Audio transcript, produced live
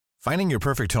Finding your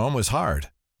perfect home was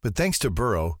hard, but thanks to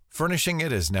Burrow, furnishing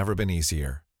it has never been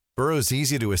easier. Burrow's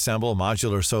easy-to-assemble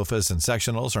modular sofas and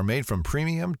sectionals are made from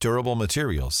premium, durable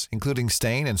materials, including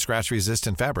stain and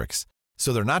scratch-resistant fabrics.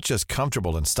 So they're not just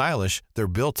comfortable and stylish, they're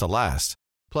built to last.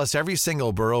 Plus, every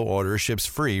single Burrow order ships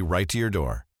free right to your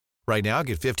door. Right now,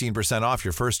 get 15% off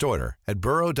your first order at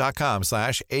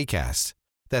burrow.com/ACAST.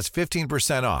 That's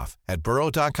 15% off at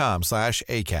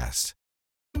burrow.com/ACAST.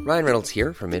 Ryan Reynolds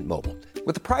here from Mint Mobile.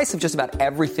 With the price of just about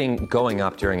everything going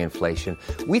up during inflation,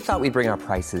 we thought we'd bring our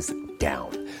prices down.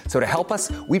 So to help us,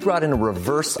 we brought in a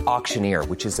reverse auctioneer,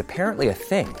 which is apparently a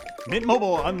thing. Mint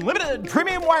Mobile Unlimited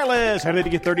Premium Wireless. How to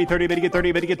get 30, 30, bit to get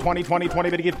 30, bit to get 20, 20, 20,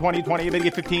 bit to get 20, 20, bit to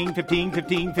get 15, 15,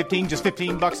 15, 15, just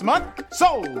 $15 a month?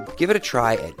 Sold! Give it a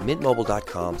try at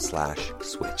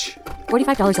mintmobile.com/switch.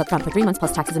 $45 up front for 3 months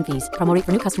plus taxes and fees. Promo rate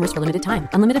for new customers for limited time.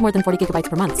 Unlimited more than 40 gigabytes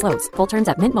per month. Slows full terms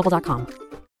at mintmobile.com.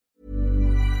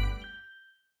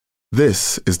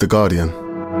 This is The Guardian.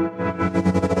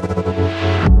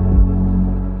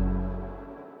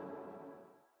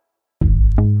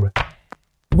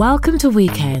 Welcome to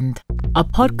Weekend, a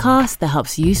podcast that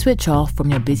helps you switch off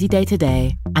from your busy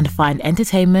day-to-day and find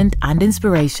entertainment and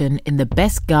inspiration in the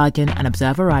best Guardian and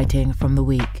Observer writing from the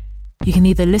week. You can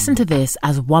either listen to this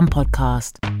as one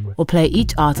podcast or play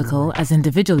each article as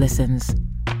individual listens.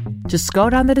 Just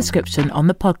scroll down the description on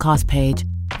the podcast page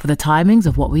for the timings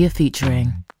of what we are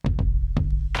featuring.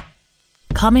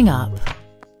 Coming up,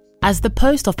 as the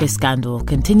post office scandal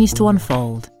continues to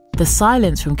unfold, the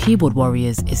silence from keyboard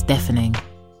warriors is deafening.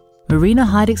 Marina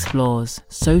Hyde explores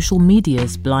social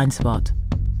media's blind spot.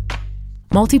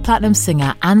 Multi-platinum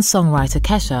singer and songwriter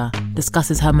Kesha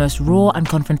discusses her most raw and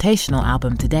confrontational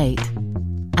album to date.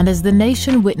 And as the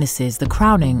nation witnesses the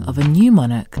crowning of a new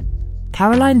monarch,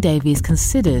 Caroline Davies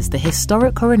considers the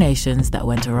historic coronations that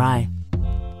went awry.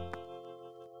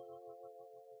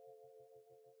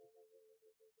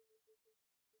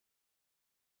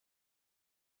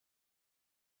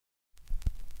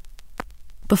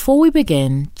 Before we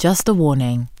begin, just a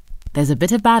warning. There's a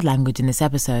bit of bad language in this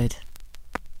episode.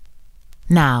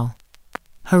 Now,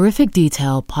 horrific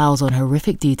detail piles on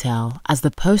horrific detail as the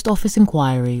post office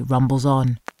inquiry rumbles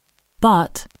on.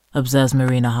 But, observes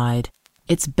Marina Hyde,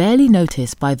 it's barely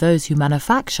noticed by those who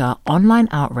manufacture online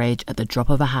outrage at the drop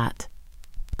of a hat.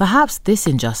 Perhaps this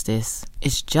injustice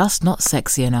is just not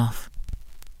sexy enough.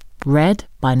 Read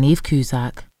by Neve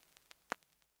Cusack.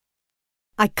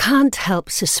 I can't help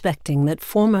suspecting that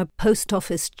former Post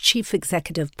Office Chief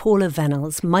Executive Paula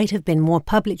Venables might have been more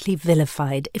publicly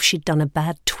vilified if she'd done a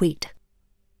bad tweet,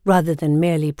 rather than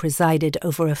merely presided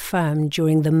over a firm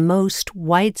during the most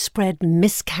widespread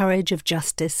miscarriage of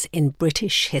justice in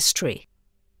British history.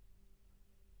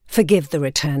 Forgive the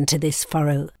return to this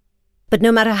furrow, but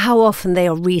no matter how often they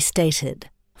are restated,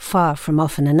 far from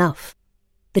often enough,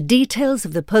 the details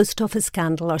of the post office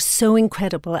scandal are so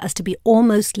incredible as to be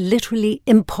almost literally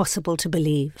impossible to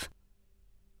believe.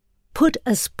 Put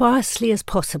as sparsely as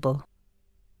possible,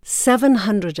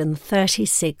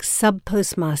 736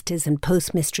 sub-postmasters and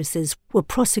postmistresses were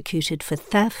prosecuted for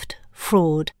theft,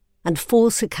 fraud, and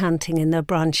false accounting in their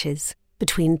branches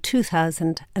between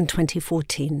 2000 and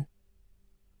 2014.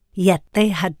 Yet they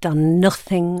had done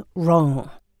nothing wrong.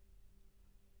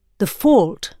 The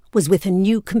fault was with a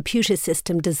new computer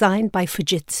system designed by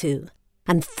Fujitsu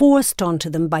and forced onto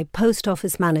them by post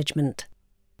office management,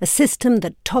 a system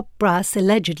that top brass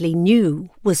allegedly knew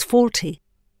was faulty.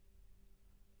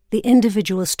 The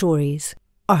individual stories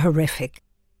are horrific.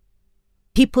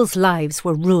 People's lives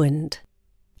were ruined.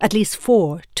 At least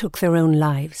 4 took their own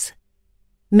lives.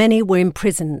 Many were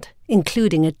imprisoned,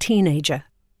 including a teenager.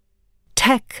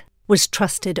 Tech was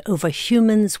trusted over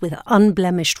humans with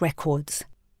unblemished records.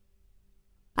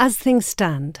 As things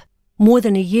stand, more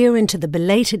than a year into the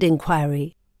belated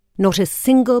inquiry, not a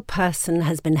single person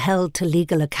has been held to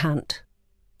legal account,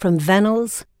 from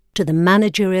Venables to the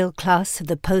managerial class of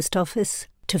the post office,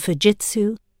 to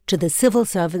Fujitsu, to the civil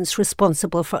servants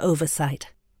responsible for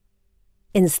oversight.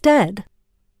 Instead,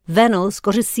 Venables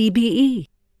got a CBE,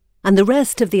 and the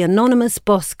rest of the anonymous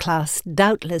boss class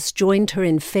doubtless joined her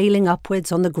in failing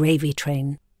upwards on the gravy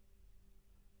train.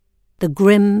 The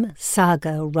grim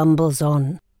saga rumbles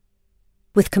on,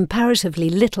 with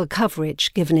comparatively little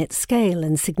coverage given its scale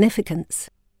and significance.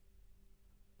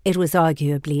 It was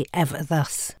arguably ever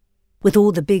thus, with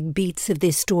all the big beats of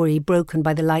this story broken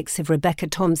by the likes of Rebecca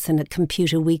Thompson at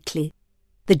Computer Weekly,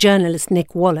 the journalist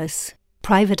Nick Wallace,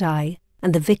 Private Eye,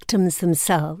 and the victims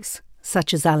themselves,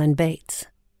 such as Alan Bates.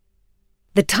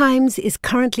 The Times is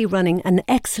currently running an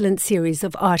excellent series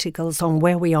of articles on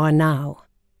where we are now,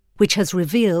 which has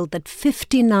revealed that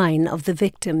 59 of the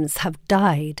victims have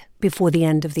died before the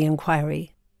end of the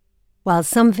inquiry, while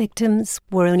some victims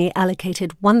were only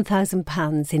allocated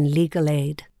 £1,000 in legal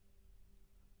aid.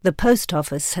 The Post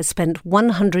Office has spent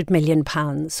 £100 million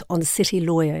on city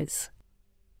lawyers.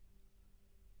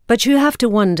 But you have to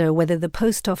wonder whether the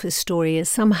Post Office story is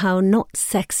somehow not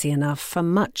sexy enough for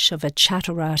much of a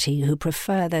chatterati who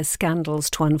prefer their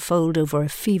scandals to unfold over a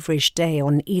feverish day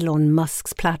on Elon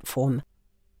Musk's platform,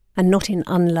 and not in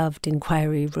unloved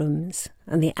inquiry rooms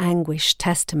and the anguished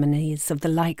testimonies of the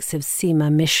likes of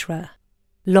Seema Mishra,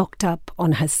 locked up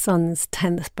on her son's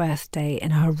 10th birthday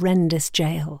in a horrendous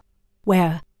jail,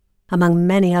 where, among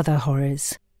many other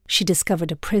horrors, she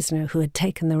discovered a prisoner who had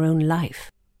taken their own life.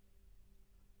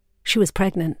 She was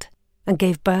pregnant and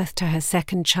gave birth to her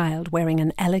second child wearing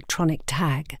an electronic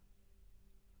tag.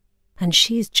 And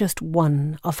she's just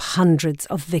one of hundreds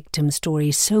of victim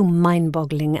stories so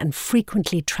mind-boggling and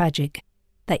frequently tragic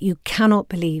that you cannot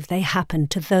believe they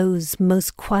happened to those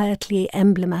most quietly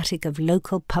emblematic of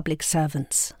local public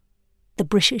servants, the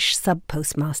British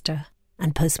sub-postmaster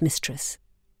and postmistress.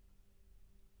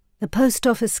 The Post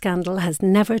Office scandal has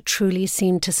never truly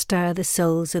seemed to stir the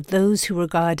souls of those who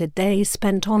regard a day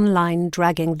spent online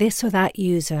dragging this or that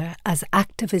user as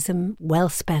activism well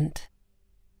spent.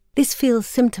 This feels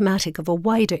symptomatic of a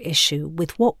wider issue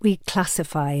with what we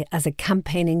classify as a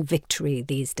campaigning victory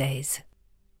these days.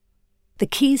 The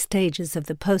key stages of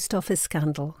the Post Office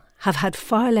scandal have had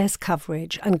far less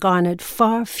coverage and garnered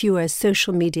far fewer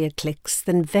social media clicks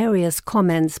than various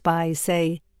comments by,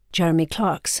 say, Jeremy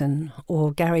Clarkson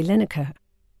or Gary Lineker.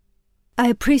 I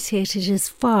appreciate it is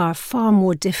far, far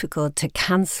more difficult to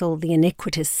cancel the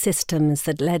iniquitous systems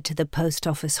that led to the Post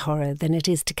Office horror than it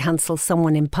is to cancel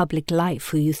someone in public life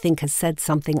who you think has said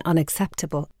something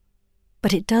unacceptable.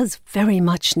 But it does very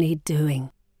much need doing.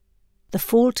 The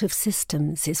fault of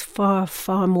systems is far,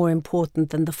 far more important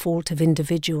than the fault of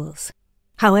individuals,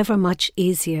 however much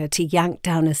easier to yank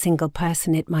down a single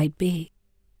person it might be.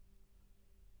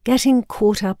 Getting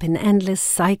caught up in endless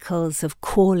cycles of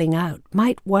calling out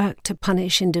might work to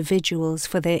punish individuals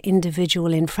for their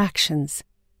individual infractions,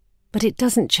 but it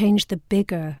doesn't change the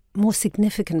bigger, more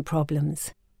significant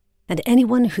problems, and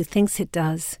anyone who thinks it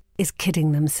does is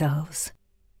kidding themselves,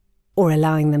 or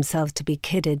allowing themselves to be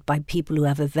kidded by people who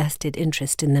have a vested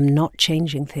interest in them not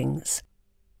changing things.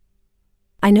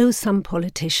 I know some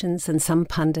politicians and some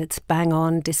pundits bang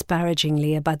on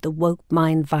disparagingly about the woke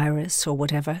mind virus or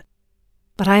whatever,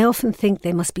 but I often think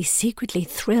they must be secretly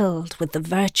thrilled with the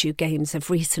virtue games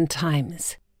of recent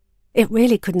times. It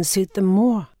really couldn't suit them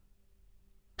more.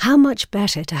 How much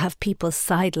better to have people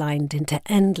sidelined into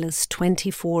endless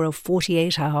 24 or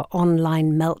 48-hour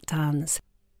online meltdowns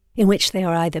in which they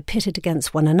are either pitted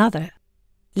against one another,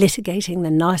 litigating the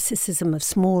narcissism of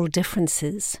small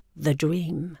differences, the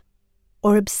dream,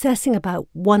 or obsessing about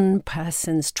one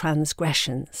person's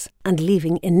transgressions and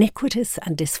leaving iniquitous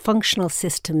and dysfunctional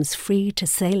systems free to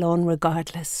sail on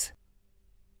regardless.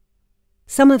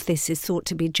 Some of this is thought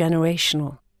to be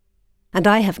generational, and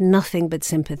I have nothing but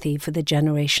sympathy for the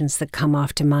generations that come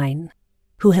after mine,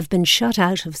 who have been shut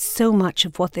out of so much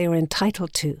of what they are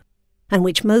entitled to, and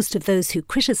which most of those who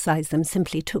criticise them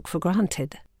simply took for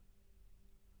granted.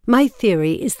 My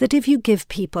theory is that if you give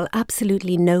people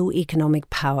absolutely no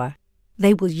economic power,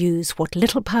 they will use what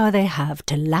little power they have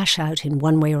to lash out in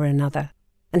one way or another,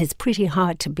 and it's pretty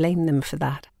hard to blame them for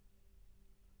that.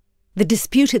 The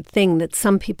disputed thing that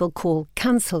some people call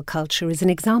cancel culture is an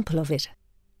example of it,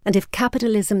 and if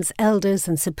capitalism's elders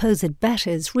and supposed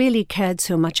betters really cared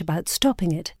so much about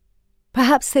stopping it,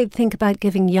 perhaps they'd think about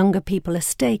giving younger people a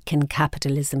stake in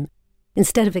capitalism,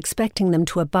 instead of expecting them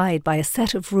to abide by a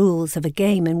set of rules of a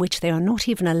game in which they are not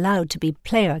even allowed to be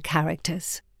player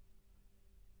characters.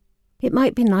 It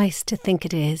might be nice to think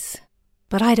it is,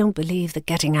 but I don't believe that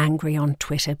getting angry on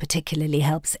Twitter particularly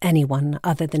helps anyone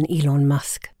other than Elon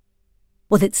Musk,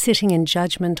 or that sitting in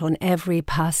judgment on every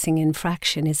passing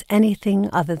infraction is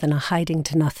anything other than a hiding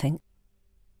to nothing.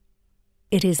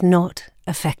 It is not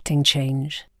affecting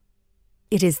change.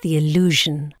 It is the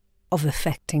illusion of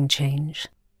affecting change.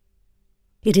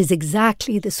 It is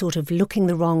exactly the sort of looking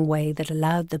the wrong way that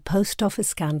allowed the Post Office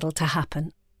scandal to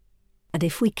happen. And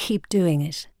if we keep doing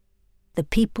it, the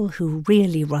people who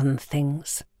really run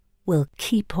things will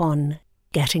keep on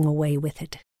getting away with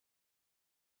it.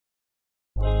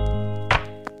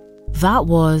 That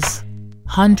was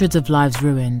hundreds of lives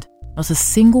ruined, not a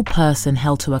single person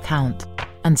held to account,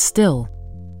 and still,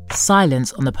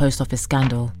 silence on the Post Office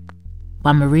scandal,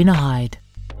 by Marina Hyde,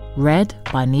 read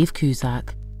by Neve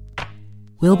Cusack.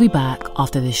 We'll be back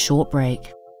after this short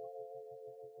break.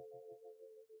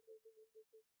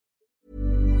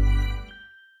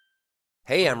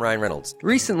 Hey, I'm Ryan Reynolds.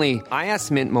 Recently, I asked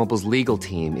Mint Mobile's legal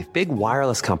team if big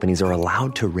wireless companies are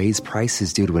allowed to raise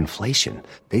prices due to inflation.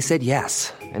 They said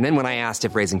yes. And then when I asked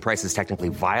if raising prices technically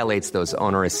violates those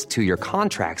onerous two-year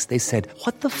contracts, they said,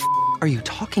 "What the f*** are you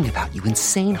talking about, you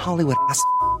insane Hollywood ass?"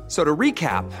 So to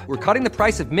recap, we're cutting the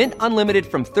price of Mint Unlimited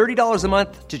from $30 a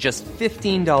month to just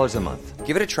 $15 a month.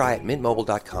 Give it a try at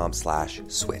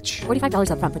mintmobile.com/switch.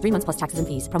 $45 up front for 3 months plus taxes and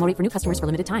fees. Promo rate for new customers for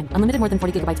limited time. Unlimited more than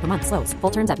 40 gigabytes per month. Slows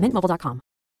full terms at mintmobile.com.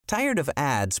 Tired of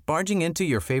ads barging into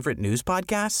your favorite news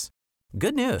podcasts?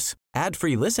 Good news.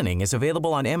 Ad-free listening is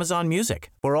available on Amazon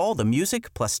Music for all the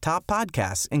music plus top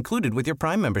podcasts included with your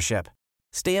Prime membership.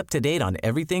 Stay up to date on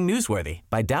everything newsworthy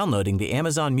by downloading the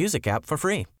Amazon Music app for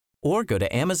free or go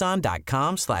to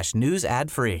amazon.com/news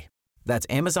ad free. That's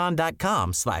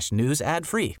amazon.com/news ad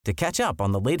free to catch up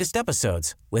on the latest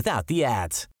episodes without the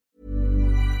ads.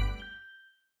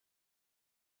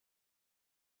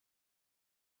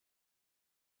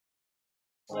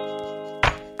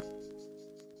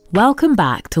 Welcome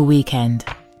back to Weekend.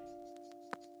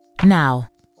 Now,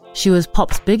 she was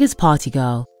Pop's biggest party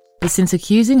girl, but since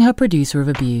accusing her producer of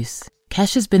abuse,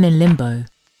 Kesha's been in limbo,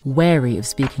 wary of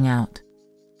speaking out.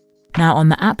 Now on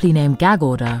the aptly named gag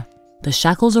order, the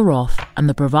shackles are off and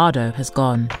the bravado has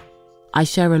gone. I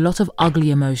share a lot of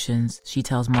ugly emotions, she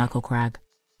tells Michael Cragg,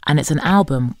 and it's an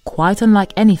album quite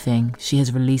unlike anything she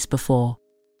has released before.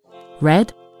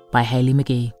 Read by Hayley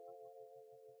McGee.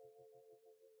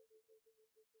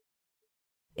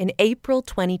 In April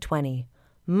 2020,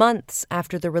 months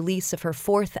after the release of her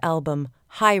fourth album,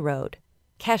 High Road,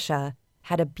 Kesha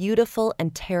had a beautiful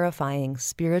and terrifying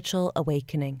spiritual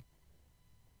awakening.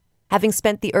 Having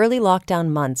spent the early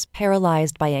lockdown months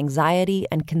paralyzed by anxiety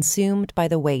and consumed by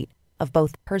the weight of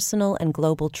both personal and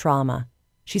global trauma,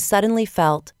 she suddenly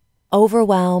felt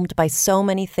overwhelmed by so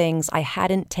many things I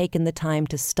hadn't taken the time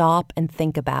to stop and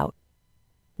think about.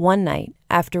 One night,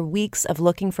 after weeks of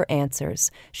looking for answers,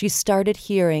 she started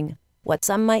hearing what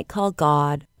some might call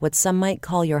God, what some might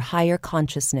call your higher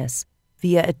consciousness,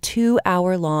 via a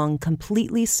 2-hour-long,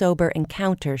 completely sober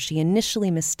encounter she initially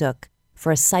mistook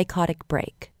for a psychotic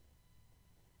break.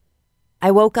 I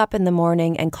woke up in the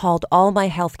morning and called all my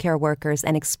healthcare workers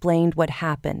and explained what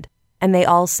happened, and they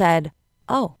all said,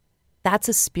 "Oh, that's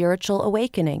a spiritual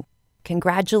awakening.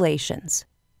 Congratulations."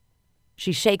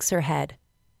 She shakes her head.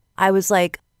 I was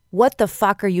like, "What the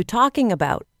fuck are you talking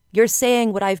about? You're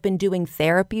saying what I've been doing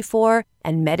therapy for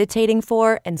and meditating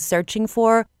for and searching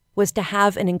for was to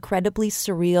have an incredibly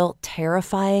surreal,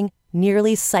 terrifying,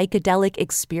 nearly psychedelic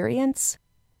experience?"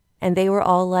 And they were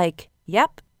all like,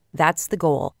 "Yep, that's the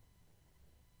goal."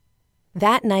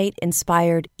 That night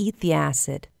inspired Eat the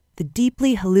Acid, the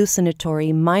deeply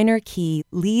hallucinatory minor key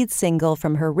lead single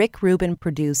from her Rick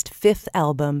Rubin-produced fifth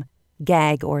album,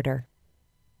 Gag Order.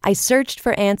 I searched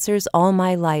for answers all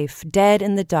my life, dead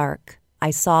in the dark.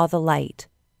 I saw the light.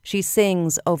 She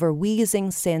sings over wheezing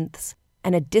synths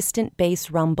and a distant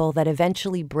bass rumble that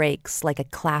eventually breaks like a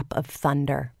clap of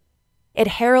thunder.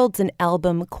 It heralds an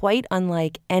album quite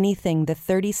unlike anything the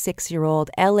 36-year-old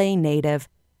LA native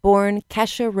born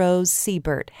Kesha Rose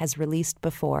Siebert has released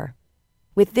before.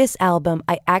 With this album,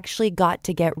 I actually got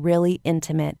to get really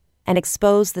intimate and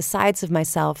expose the sides of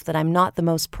myself that I'm not the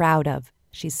most proud of,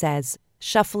 she says,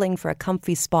 shuffling for a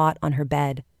comfy spot on her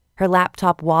bed, her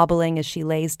laptop wobbling as she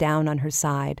lays down on her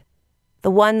side. The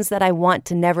ones that I want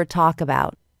to never talk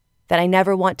about, that I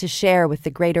never want to share with the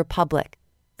greater public,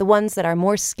 the ones that are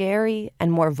more scary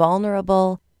and more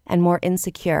vulnerable and more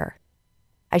insecure.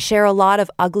 I share a lot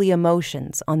of ugly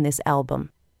emotions on this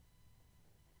album.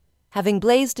 Having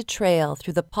blazed a trail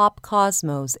through the pop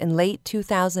cosmos in late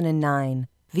 2009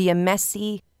 via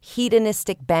messy,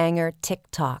 hedonistic banger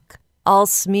TikTok, all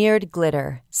smeared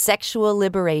glitter, sexual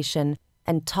liberation,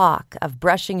 and talk of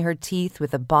brushing her teeth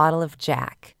with a bottle of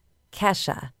Jack,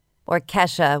 Kesha, or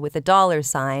Kesha with a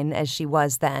 $sign as she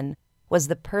was then, was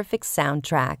the perfect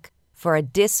soundtrack for a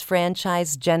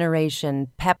disfranchised generation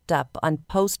pepped up on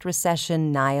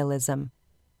post-recession nihilism.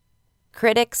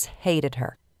 Critics hated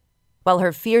her, while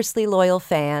her fiercely loyal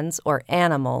fans, or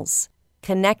animals,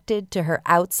 connected to her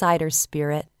outsider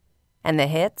spirit. And the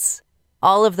hits,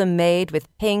 all of them made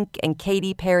with Pink and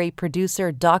Katy Perry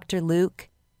producer Dr. Luke,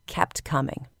 kept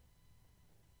coming.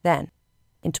 Then,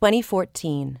 in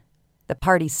 2014, the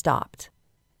party stopped.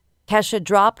 Kesha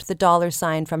dropped the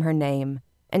 $sign from her name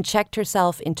and checked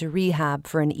herself into rehab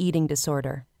for an eating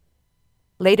disorder.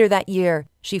 Later that year,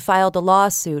 she filed a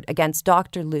lawsuit against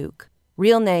Dr. Luke,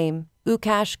 real name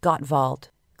Ukash Gottwald,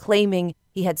 claiming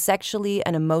he had sexually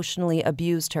and emotionally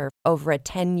abused her over a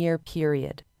 10-year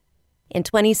period. In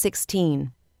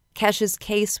 2016, Kesha's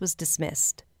case was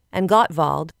dismissed, and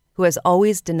Gottwald, who has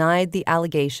always denied the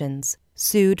allegations,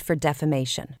 sued for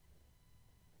defamation.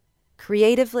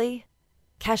 Creatively,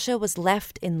 Kesha was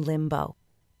left in limbo.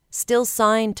 Still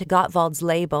signed to Gottwald's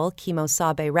label,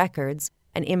 Kimosabe Records,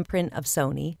 an imprint of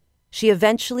Sony, she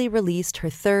eventually released her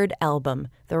third album,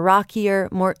 the rockier,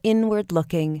 more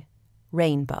inward-looking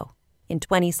Rainbow, in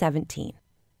 2017.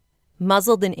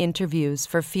 Muzzled in interviews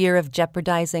for fear of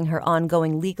jeopardizing her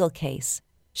ongoing legal case,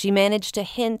 she managed to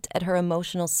hint at her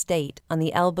emotional state on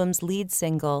the album's lead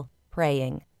single,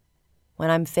 Praying. "When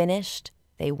I'm finished,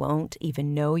 they won't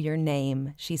even know your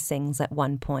name," she sings at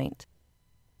one point.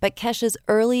 But Kesha's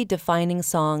early defining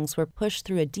songs were pushed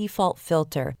through a default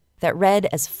filter that read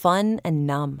as fun and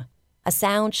numb, a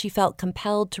sound she felt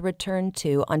compelled to return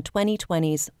to on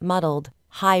 2020's muddled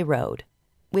High Road,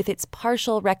 with its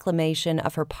partial reclamation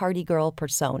of her party girl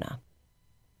persona.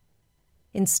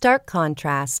 In stark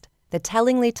contrast, the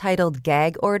tellingly titled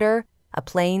Gag Order, a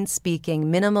plain-speaking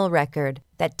minimal record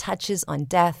that touches on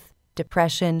death,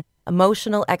 depression,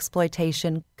 emotional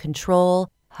exploitation, control,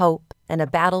 hope, and a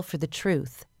battle for the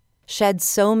truth, sheds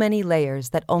so many layers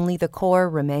that only the core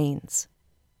remains.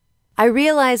 I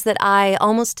realized that I,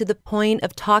 almost to the point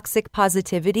of toxic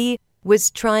positivity,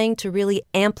 was trying to really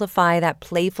amplify that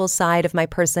playful side of my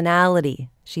personality,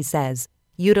 she says,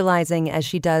 utilizing, as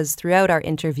she does throughout our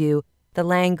interview, the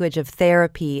language of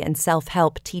therapy and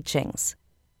self-help teachings.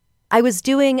 I was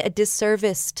doing a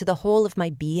disservice to the whole of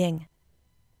my being.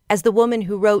 As the woman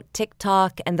who wrote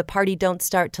TikTok and The Party Don't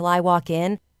Start Till I Walk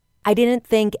In, I didn't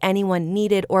think anyone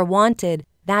needed or wanted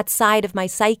that side of my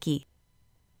psyche.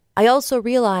 I also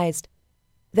realized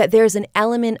that there's an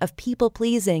element of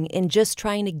people-pleasing in just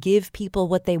trying to give people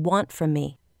what they want from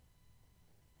me.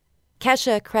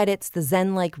 Kesha credits the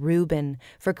Zen-like Reuben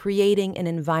for creating an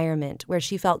environment where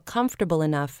she felt comfortable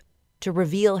enough to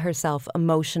reveal herself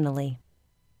emotionally.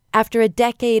 After a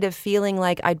decade of feeling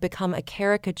like I'd become a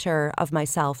caricature of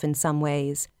myself in some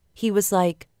ways, he was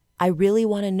like, "I really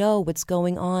want to know what's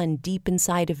going on deep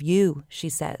inside of you," she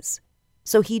says.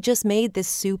 So he just made this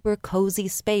super cozy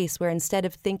space where instead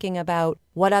of thinking about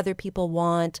what other people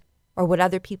want or what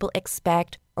other people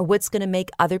expect or what's going to make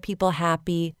other people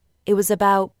happy, it was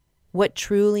about what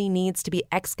truly needs to be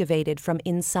excavated from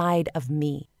inside of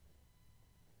me.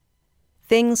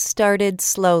 Things started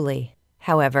slowly,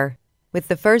 however, with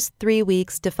the first 3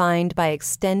 weeks defined by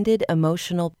extended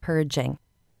emotional purging.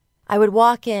 I would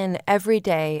walk in every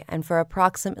day, and for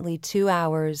approximately 2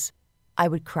 hours, I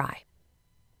would cry.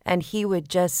 And he would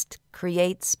just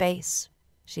create space,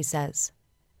 she says.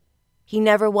 He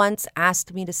never once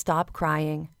asked me to stop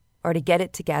crying or to get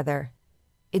it together.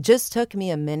 It just took me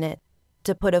a minute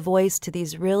to put a voice to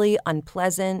these really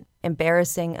unpleasant,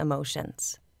 embarrassing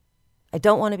emotions. I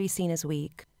don't want to be seen as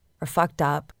weak or fucked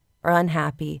up or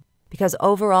unhappy because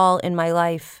overall in my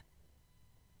life,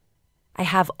 I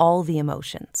have all the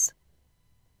emotions.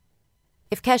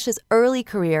 If Kesha's early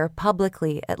career,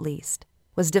 publicly at least,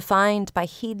 was defined by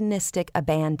hedonistic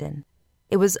abandon,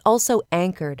 it was also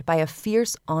anchored by a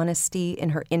fierce honesty in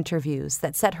her interviews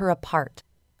that set her apart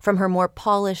from her more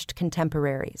polished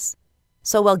contemporaries.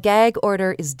 So while Gag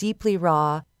Order is deeply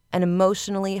raw and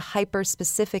emotionally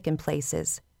hyper-specific in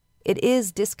places, it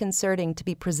is disconcerting to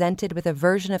be presented with a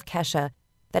version of Kesha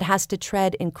that has to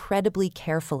tread incredibly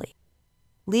carefully.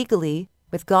 Legally,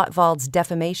 with Gottwald's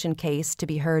defamation case to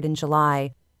be heard in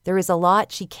July, there is a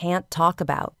lot she can't talk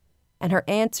about, and her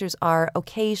answers are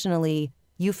occasionally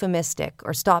euphemistic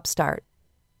or stop-start.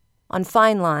 On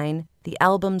Fine Line, the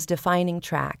album's defining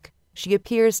track, she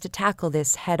appears to tackle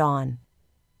this head-on.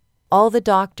 "All the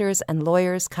doctors and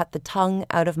lawyers cut the tongue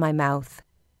out of my mouth.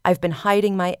 I've been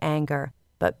hiding my anger,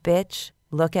 but bitch,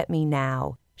 look at me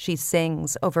now," she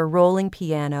sings over rolling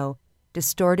piano,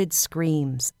 distorted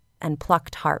screams, and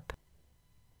plucked harp.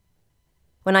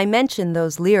 When I mention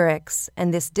those lyrics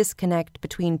and this disconnect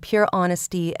between pure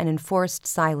honesty and enforced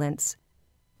silence,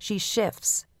 she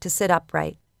shifts to sit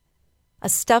upright. A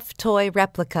stuffed toy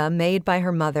replica made by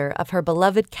her mother of her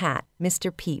beloved cat,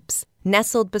 Mr. Peeps,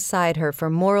 nestled beside her for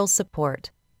moral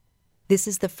support. This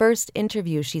is the first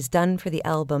interview she's done for the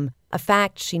album, a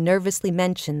fact she nervously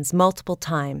mentions multiple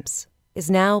times, is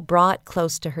now brought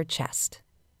close to her chest.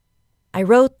 "I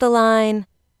wrote the line,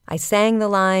 I sang the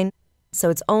line, so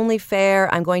it's only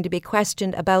fair I'm going to be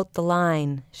questioned about the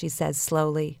line," she says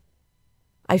slowly.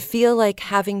 I feel like...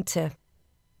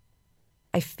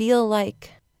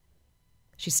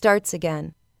 She starts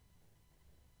again.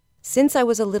 "Since I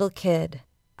was a little kid,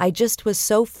 I just was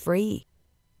so free.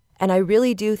 And I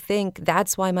really do think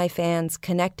that's why my fans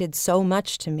connected so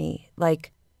much to me.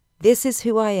 Like, this is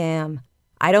who I am.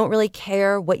 I don't really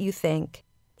care what you think.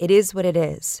 It is what it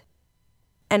is.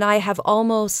 And I have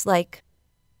almost,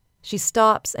 She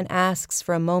stops and asks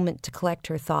for a moment to collect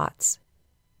her thoughts.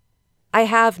 "I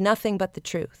have nothing but the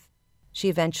truth," she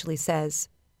eventually says,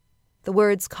 the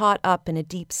words caught up in a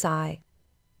deep sigh.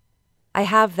 "I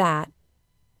have that,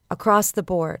 across the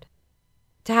board.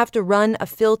 To have to run a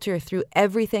filter through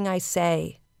everything I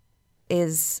say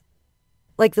is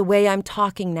like the way I'm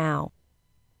talking now.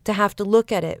 To have to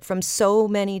look at it from so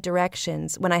many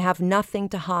directions when I have nothing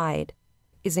to hide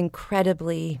is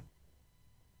incredibly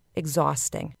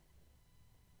exhausting."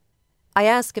 I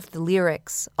ask if the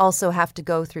lyrics also have to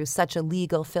go through such a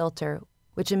legal filter,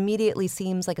 which immediately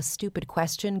seems like a stupid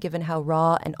question given how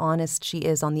raw and honest she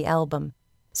is on the album.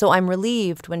 So I'm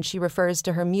relieved when she refers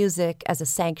to her music as a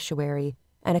sanctuary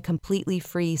and a completely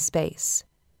free space.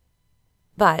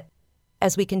 But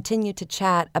as we continue to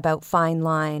chat about Fine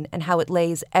Line and how it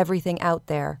lays everything out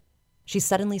there, she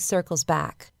suddenly circles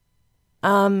back.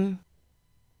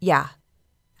 Yeah.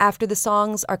 After the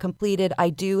songs are completed,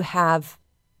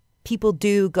 people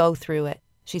do go through it,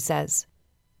 she says.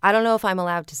 I don't know if I'm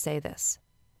allowed to say this.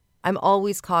 I'm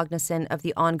always cognizant of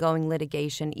the ongoing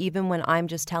litigation, even when I'm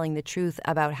just telling the truth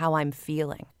about how I'm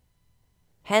feeling.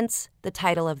 Hence the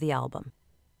title of the album.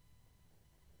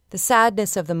 The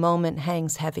sadness of the moment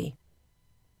hangs heavy.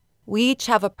 We each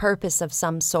have a purpose of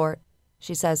some sort,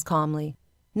 she says calmly.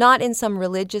 Not in some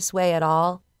religious way at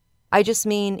all. I just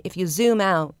mean, if you zoom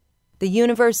out, the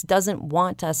universe doesn't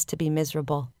want us to be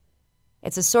miserable.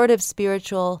 It's a sort of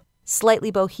spiritual, slightly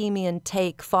bohemian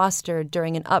take fostered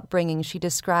during an upbringing she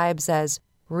describes as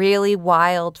really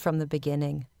wild from the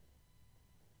beginning.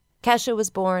 Kesha was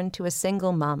born to a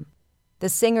single mom, the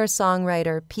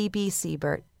singer-songwriter P.B.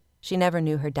 Siebert. She never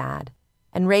knew her dad,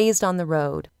 and raised on the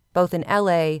road, both in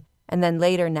L.A. and then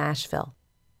later Nashville.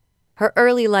 Her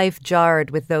early life jarred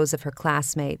with those of her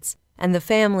classmates, and the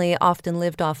family often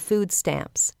lived off food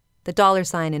stamps. The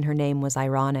 $sign in her name was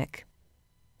ironic.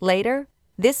 Later,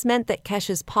 this meant that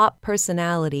Kesha's pop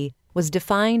personality was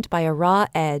defined by a raw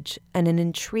edge and an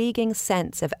intriguing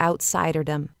sense of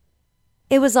outsiderdom.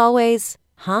 It was always,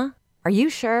 "Huh? Are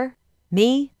you sure?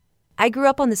 Me? I grew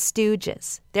up on the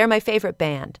Stooges. They're my favorite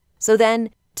band. So then,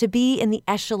 to be in the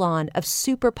echelon of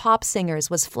super pop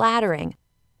singers was flattering.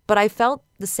 But I felt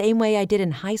the same way I did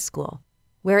in high school,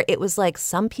 where it was like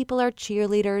some people are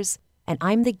cheerleaders and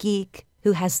I'm the geek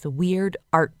who has the weird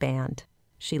art band,"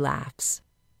 she laughs.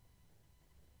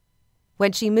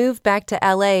 When she moved back to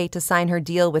L.A. to sign her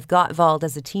deal with Gottwald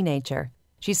as a teenager,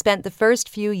 she spent the first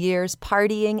few years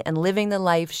partying and living the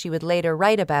life she would later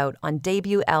write about on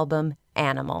debut album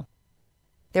Animal.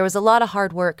 There was a lot of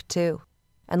hard work, too,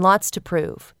 and lots to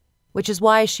prove, which is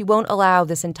why she won't allow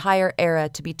this entire era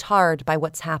to be tarred by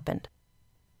what's happened.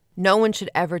 "No one should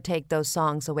ever take those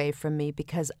songs away from me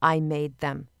because I made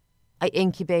them. I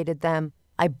incubated them,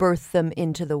 I birthed them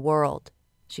into the world,"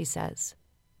 she says.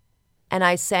 "And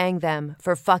I sang them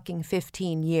for fucking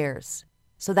 15 years,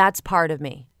 so that's part of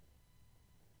me."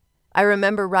 I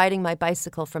remember riding my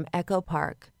bicycle from Echo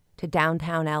Park to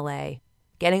downtown LA,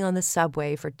 getting on the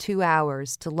subway for 2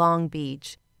 hours to Long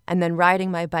Beach, and then riding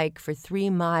my bike for 3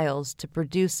 miles to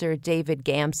producer David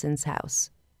Gamson's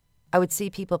house. I would see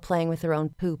people playing with their own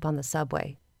poop on the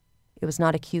subway. It was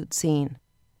not a cute scene.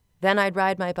 Then I'd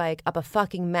ride my bike up a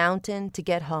fucking mountain to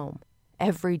get home,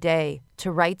 every day,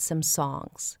 to write some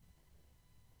songs.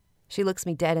 She looks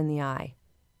me dead in the eye.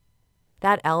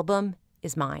 That album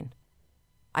is mine.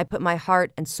 I put my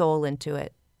heart and soul into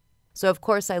it, so of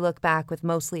course I look back with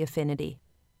mostly affinity.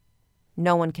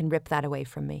 No one can rip that away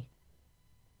from me.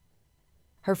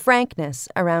 Her frankness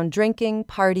around drinking,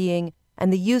 partying,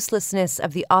 and the uselessness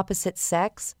of the opposite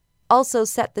sex also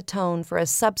set the tone for a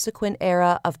subsequent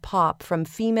era of pop from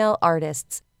female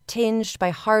artists tinged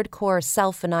by hardcore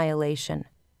self-annihilation.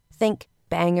 Think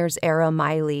Bangers era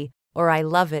Miley or I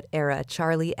Love It era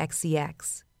Charli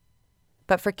XCX.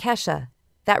 But for Kesha,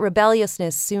 that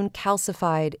rebelliousness soon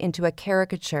calcified into a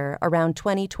caricature around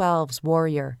 2012's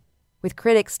Warrior, with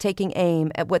critics taking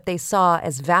aim at what they saw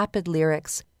as vapid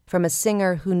lyrics from a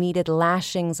singer who needed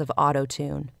lashings of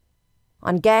autotune.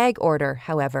 On Gag Order,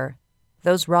 however,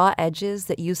 those raw edges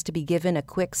that used to be given a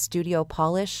quick studio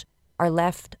polish are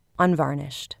left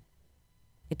unvarnished.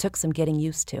 It took some getting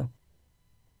used to.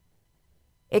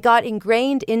 It got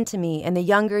ingrained into me in the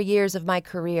younger years of my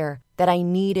career that I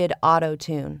needed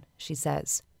autotune, she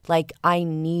says. Like I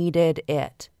needed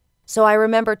it. So I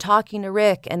remember talking to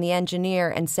Rick and the engineer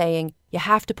and saying, "You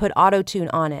have to put autotune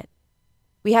on it."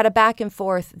 We had a back and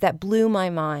forth that blew my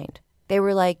mind. They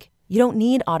were like, "You don't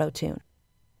need autotune."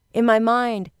 In my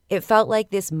mind, it felt like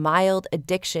this mild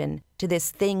addiction to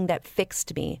this thing that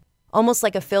fixed me, almost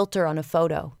like a filter on a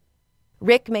photo.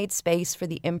 Rick made space for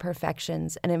the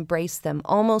imperfections and embraced them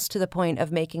almost to the point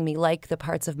of making me like the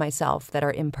parts of myself that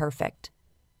are imperfect.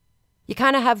 You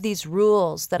kind of have these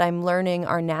rules that I'm learning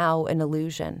are now an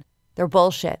illusion. They're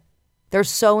bullshit. They're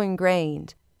so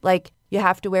ingrained. Like, you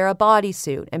have to wear a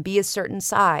bodysuit and be a certain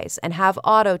size and have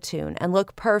auto-tune and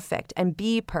look perfect and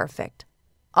be perfect.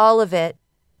 All of it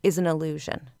is an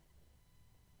illusion.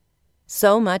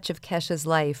 So much of Kesha's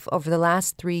life over the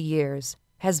last 3 years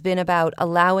has been about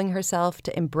allowing herself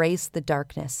to embrace the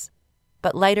darkness,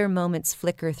 but lighter moments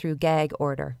flicker through gag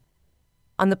order.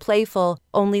 On the playful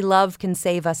Only Love Can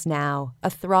Save Us Now, a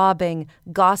throbbing,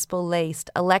 gospel-laced,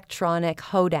 electronic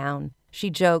hoedown, she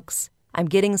jokes, "I'm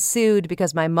getting sued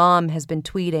because my mom has been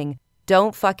tweeting,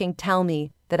 'Don't fucking tell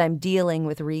me that I'm dealing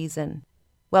with reason.'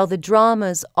 While the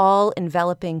drama's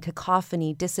all-enveloping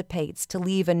cacophony dissipates to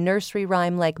leave a nursery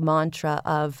rhyme-like mantra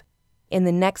of, 'In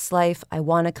the next life, I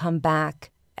want to come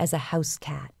back as a house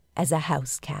cat, as a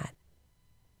house cat.'"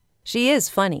 She is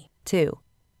funny, too.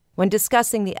 When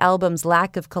discussing the album's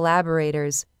lack of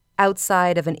collaborators,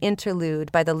 outside of an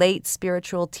interlude by the late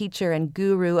spiritual teacher and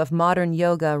guru of modern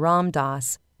yoga, Ram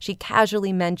Dass, she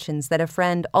casually mentions that a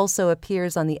friend also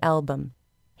appears on the album.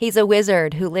 "He's a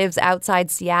wizard who lives outside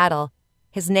Seattle.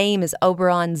 His name is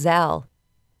Oberon Zell."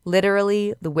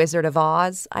 "Literally the Wizard of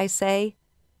Oz," I say.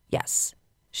 "Yes,"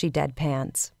 she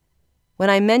deadpans. When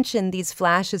I mention these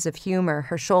flashes of humor,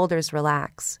 her shoulders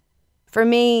relax. For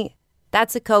me,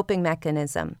 that's a coping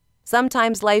mechanism.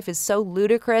 Sometimes life is so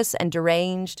ludicrous and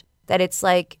deranged that it's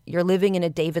like you're living in a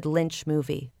David Lynch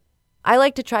movie. I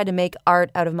like to try to make art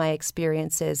out of my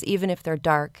experiences, even if they're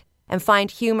dark, and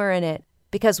find humor in it,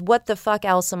 because what the fuck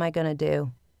else am I gonna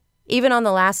do? Even on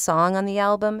the last song on the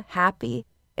album, Happy,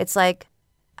 it's like,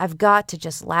 I've got to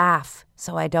just laugh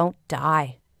so I don't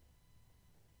die.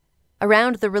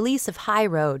 Around the release of High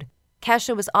Road,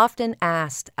 Kesha was often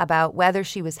asked about whether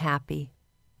she was happy.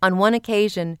 On one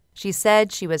occasion, she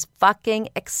said she was fucking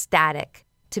ecstatic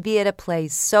to be at a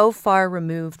place so far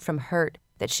removed from hurt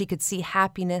that she could see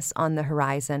happiness on the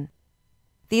horizon.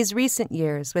 These recent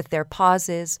years, with their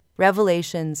pauses,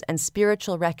 revelations, and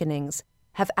spiritual reckonings,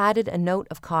 have added a note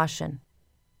of caution.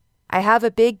 "I have a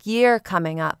big year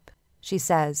coming up," she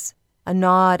says, a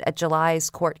nod at July's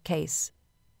court case.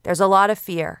 "There's a lot of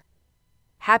fear.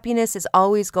 Happiness is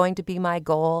always going to be my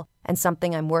goal and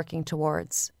something I'm working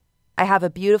towards. I have a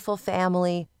beautiful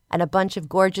family and a bunch of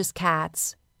gorgeous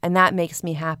cats, and that makes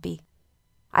me happy.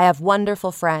 I have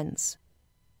wonderful friends,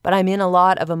 but I'm in a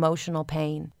lot of emotional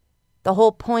pain. The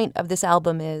whole point of this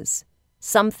album is,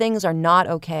 some things are not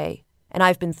okay, and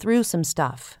I've been through some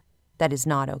stuff that is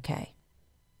not okay."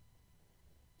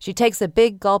 She takes a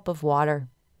big gulp of water.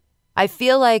 "I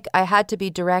feel like I had to be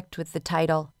direct with the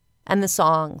title and the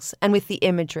songs and with the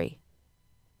imagery.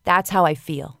 That's how I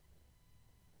feel."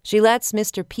 She lets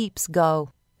Mr. Peeps go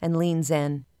and leans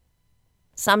in.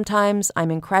 "Sometimes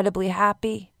I'm incredibly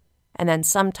happy, and then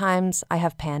sometimes I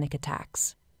have panic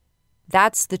attacks.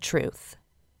 That's the truth.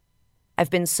 I've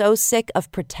been so sick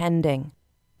of pretending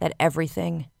that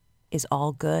everything is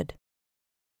all good."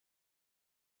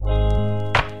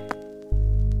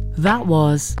 That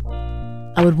was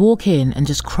I Would Walk In and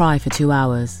Just Cry for 2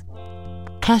 hours.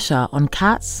 Kesha on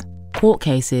cats, court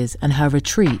cases, and her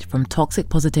retreat from toxic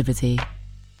positivity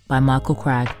by Michael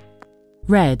Cragg.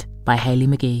 Read by Hayley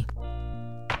McGee.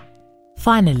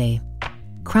 Finally,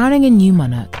 crowning a new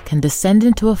monarch can descend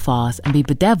into a farce and be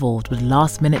bedeviled with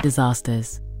last-minute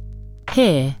disasters.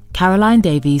 Here, Caroline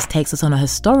Davies takes us on a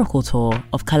historical tour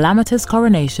of calamitous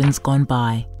coronations gone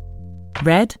by.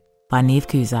 Read by Neve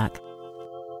Cusack.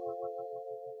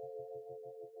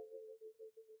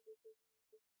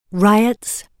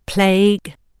 Riots,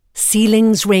 plague,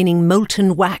 ceilings raining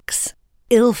molten wax,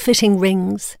 ill-fitting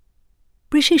rings.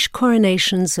 British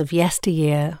coronations of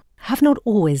yesteryear have not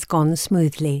always gone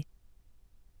smoothly.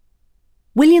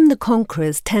 William the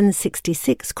Conqueror's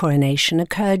 1066 coronation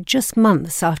occurred just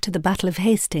months after the Battle of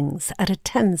Hastings at a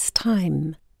tense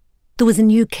time. There was a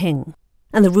new king,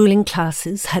 and the ruling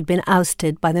classes had been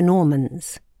ousted by the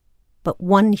Normans. But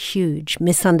one huge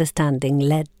misunderstanding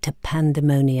led to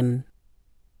pandemonium.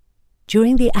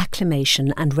 During the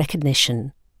acclamation and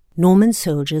recognition, Norman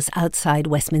soldiers outside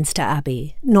Westminster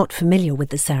Abbey, not familiar with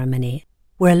the ceremony,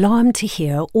 were alarmed to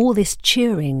hear all this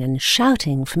cheering and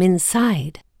shouting from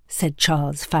inside, said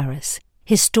Charles Farris,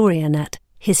 historian at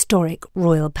Historic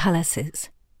Royal Palaces.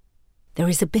 There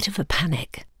is a bit of a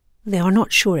panic. They are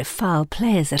not sure if foul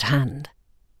play is at hand.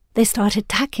 They start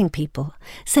attacking people,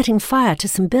 setting fire to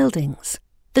some buildings.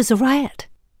 There's a riot.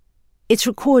 It's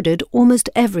recorded almost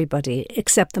everybody,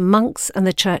 except the monks and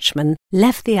the churchmen,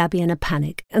 left the abbey in a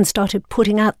panic and started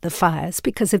putting out the fires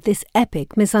because of this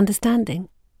epic misunderstanding.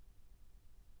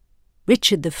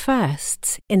 Richard I,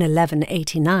 in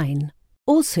 1189,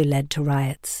 also led to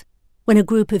riots when a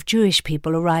group of Jewish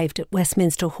people arrived at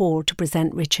Westminster Hall to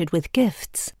present Richard with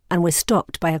gifts and were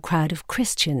stopped by a crowd of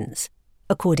Christians,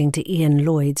 according to Ian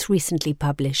Lloyd's recently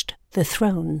published The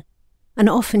Throne, an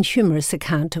often humorous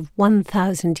account of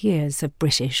 1,000 years of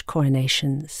British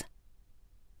coronations.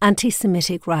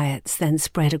 Anti-Semitic riots then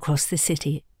spread across the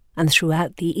city and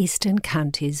throughout the eastern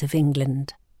counties of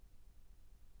England.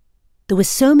 There were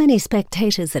so many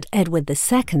spectators at Edward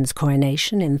II's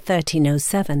coronation in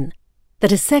 1307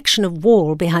 that a section of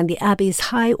wall behind the abbey's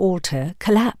high altar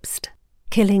collapsed,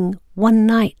 killing one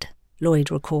knight, Lloyd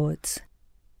records.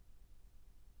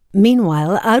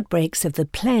 Meanwhile, outbreaks of the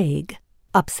plague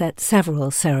upset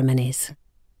several ceremonies.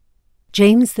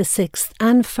 James VI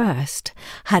and I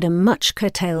had a much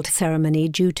curtailed ceremony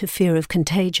due to fear of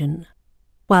contagion,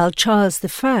 while Charles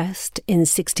I, in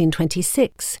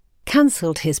 1626,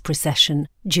 cancelled his procession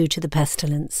due to the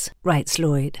pestilence, writes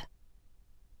Lloyd.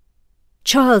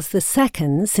 Charles II,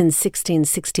 since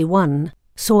 1661,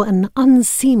 saw an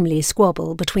unseemly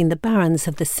squabble between the barons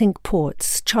of the Cinque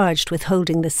Ports charged with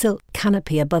holding the silk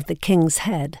canopy above the king's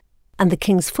head and the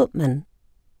king's footmen.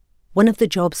 One of the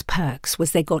job's perks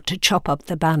was they got to chop up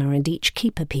the banner and each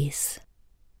keep a piece.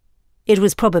 It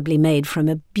was probably made from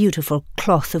a beautiful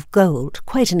cloth of gold,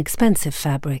 quite an expensive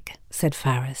fabric, said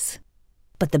Farris.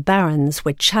 But the barons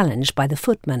were challenged by the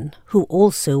footmen, who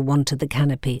also wanted the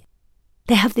canopy.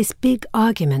 They have this big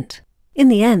argument. In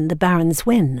the end, the barons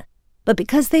win. But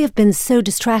because they have been so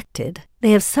distracted,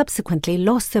 they have subsequently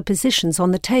lost their positions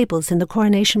on the tables in the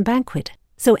coronation banquet,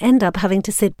 so end up having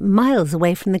to sit miles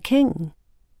away from the king.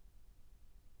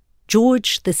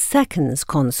 George II's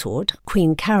consort,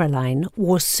 Queen Caroline,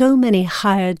 wore so many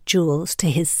hired jewels to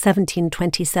his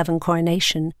 1727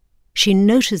 coronation, she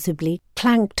noticeably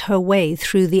clanked her way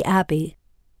through the abbey,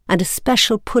 and a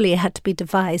special pulley had to be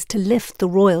devised to lift the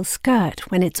royal skirt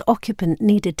when its occupant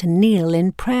needed to kneel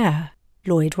in prayer,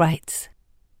 Lloyd writes.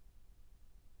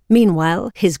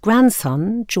 Meanwhile, his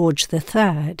grandson, George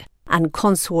III, and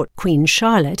consort Queen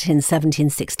Charlotte in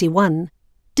 1761,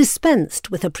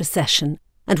 dispensed with a procession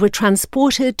and were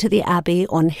transported to the abbey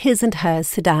on his and her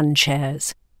sedan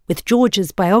chairs, with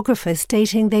George's biographer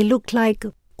stating they looked like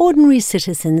ordinary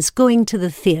citizens going to the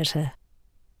theatre.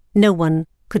 No one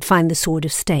could find the sword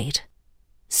of state,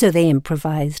 so they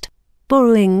improvised,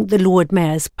 borrowing the Lord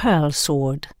Mayor's pearl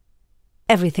sword.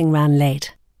 Everything ran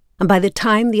late, and by the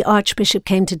time the Archbishop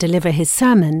came to deliver his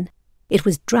sermon, it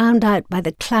was drowned out by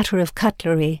the clatter of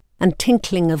cutlery and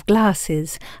tinkling of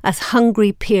glasses as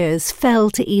hungry peers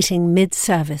fell to eating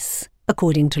mid-service,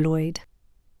 according to Lloyd.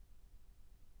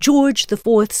 George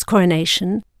IV's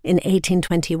coronation in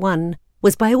 1821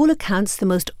 was by all accounts the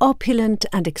most opulent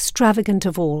and extravagant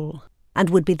of all,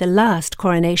 and would be the last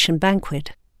coronation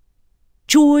banquet.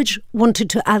 George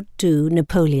wanted to outdo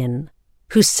Napoleon,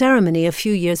 whose ceremony a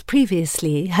few years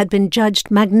previously had been judged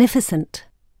magnificent.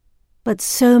 But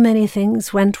so many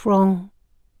things went wrong.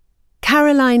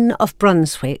 Caroline of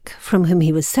Brunswick, from whom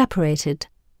he was separated,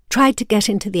 tried to get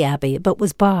into the abbey but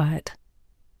was barred.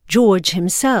 George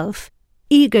himself,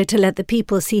 eager to let the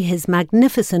people see his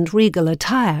magnificent regal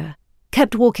attire,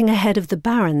 kept walking ahead of the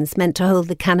barons meant to hold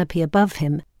the canopy above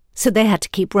him, so they had to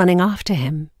keep running after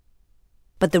him.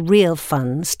 But the real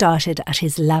fun started at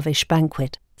his lavish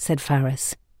banquet, said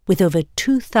Farris, with over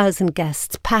 2,000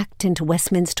 guests packed into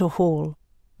Westminster Hall,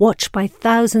 watched by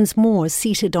thousands more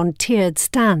seated on tiered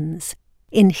stands,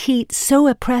 in heat so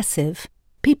oppressive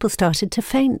people started to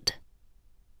faint.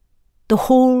 The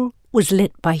hall was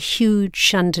lit by huge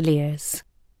chandeliers.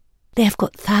 They have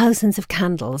got thousands of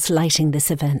candles lighting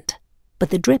this event, but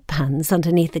the drip pans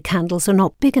underneath the candles are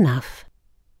not big enough.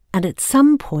 And at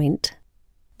some point,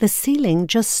 the ceiling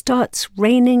just starts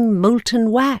raining molten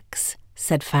wax,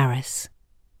 said Farris.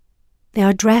 They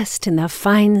are dressed in their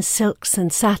fine silks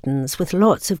and satins with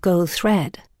lots of gold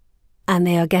thread, and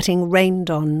they are getting rained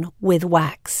on with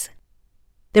wax.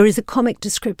 There is a comic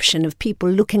description of people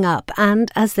looking up,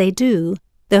 and, as they do,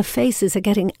 their faces are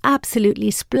getting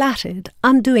absolutely splattered,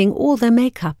 undoing all their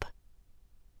makeup.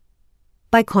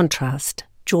 By contrast,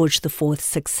 George IV's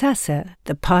successor,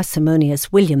 the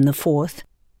parsimonious William IV,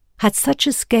 had such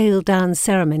a scaled-down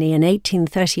ceremony in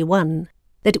 1831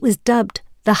 that it was dubbed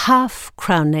the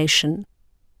half-crownation.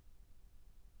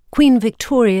 Queen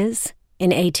Victoria's, in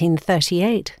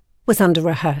 1838, was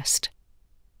under-rehearsed.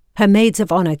 Her maids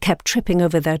of honour kept tripping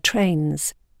over their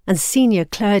trains, and senior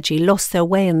clergy lost their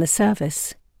way in the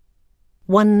service.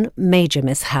 One major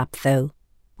mishap, though,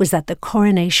 was that the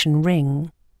coronation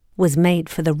ring was made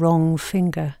for the wrong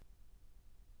finger.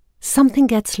 Something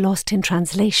gets lost in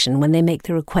translation when they make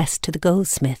the request to the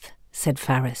goldsmith, said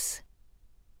Faris.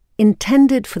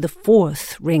 Intended for the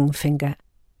fourth ring finger,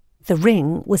 the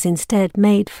ring was instead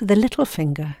made for the little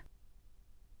finger.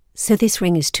 So this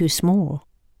ring is too small.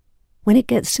 When it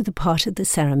gets to the part of the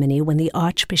ceremony when the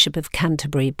Archbishop of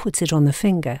Canterbury puts it on the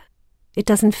finger, it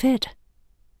doesn't fit.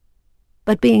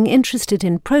 But being interested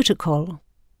in protocol,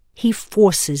 he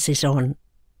forces it on.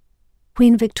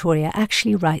 Queen Victoria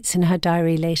actually writes in her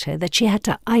diary later that she had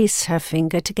to ice her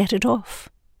finger to get it off.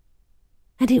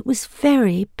 And it was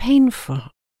very painful.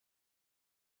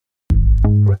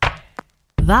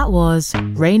 That was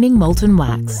Raining Molten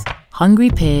Wax,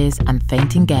 Hungry Peers and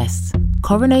Fainting Guests,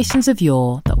 Coronations of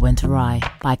Yore That Went Awry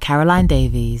by Caroline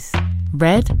Davies.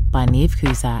 Read by Niamh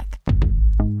Cusack.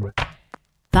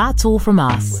 That's all from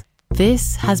us.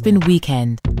 This has been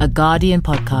Weekend, a Guardian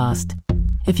podcast.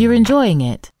 If you're enjoying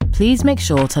it, please make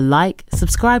sure to like,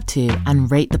 subscribe to, and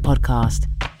rate the podcast.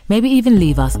 Maybe even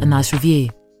leave us a nice review.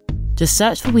 Just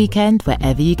search for Weekend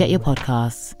wherever you get your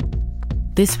podcasts.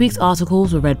 This week's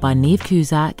articles were read by Niamh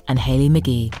Cusack and Hayley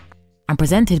McGee, and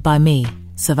presented by me,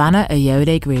 Savannah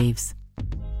Oyode-Greaves.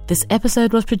 This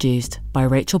episode was produced by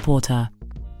Rachel Porter.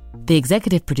 The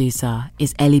executive producer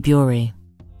is Ellie Bury.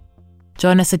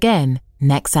 Join us again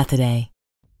next Saturday.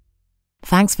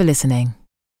 Thanks for listening.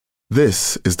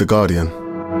 This is The Guardian.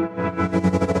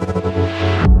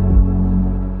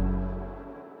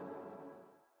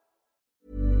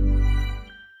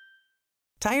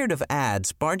 Tired of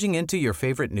ads barging into your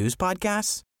favorite news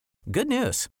podcasts? Good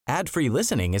news. Ad-free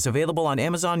listening is available on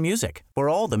Amazon Music for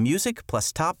all the music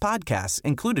plus top podcasts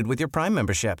included with your Prime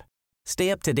membership. Stay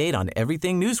up to date on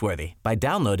everything newsworthy by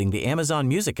downloading the Amazon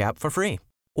Music app for free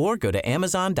or go to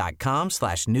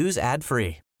amazon.com/news ad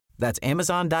free. That's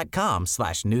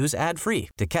amazon.com/news ad free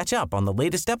to catch up on the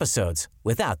latest episodes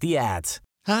without the ads.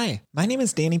 Hi, my name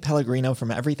is Danny Pellegrino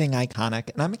from Everything Iconic,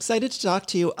 and I'm excited to talk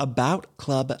to you about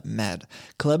Club Med.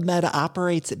 Club Med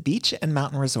operates beach and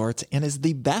mountain resorts and is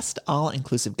the best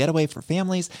all-inclusive getaway for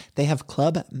families. They have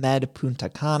Club Med Punta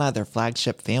Cana, their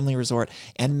flagship family resort,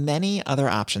 and many other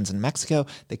options in Mexico,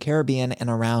 the Caribbean, and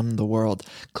around the world.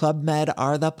 Club Med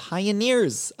are the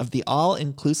pioneers of the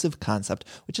all-inclusive concept,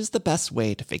 which is the best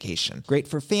way to vacation. Great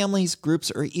for families,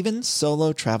 groups, or even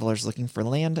solo travelers looking for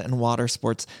land and water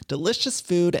sports, delicious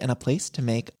food, and a place to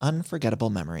make unforgettable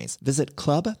memories. Visit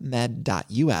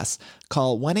clubmed.us,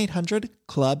 call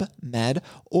 1-800-CLUB-MED,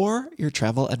 or your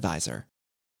travel advisor.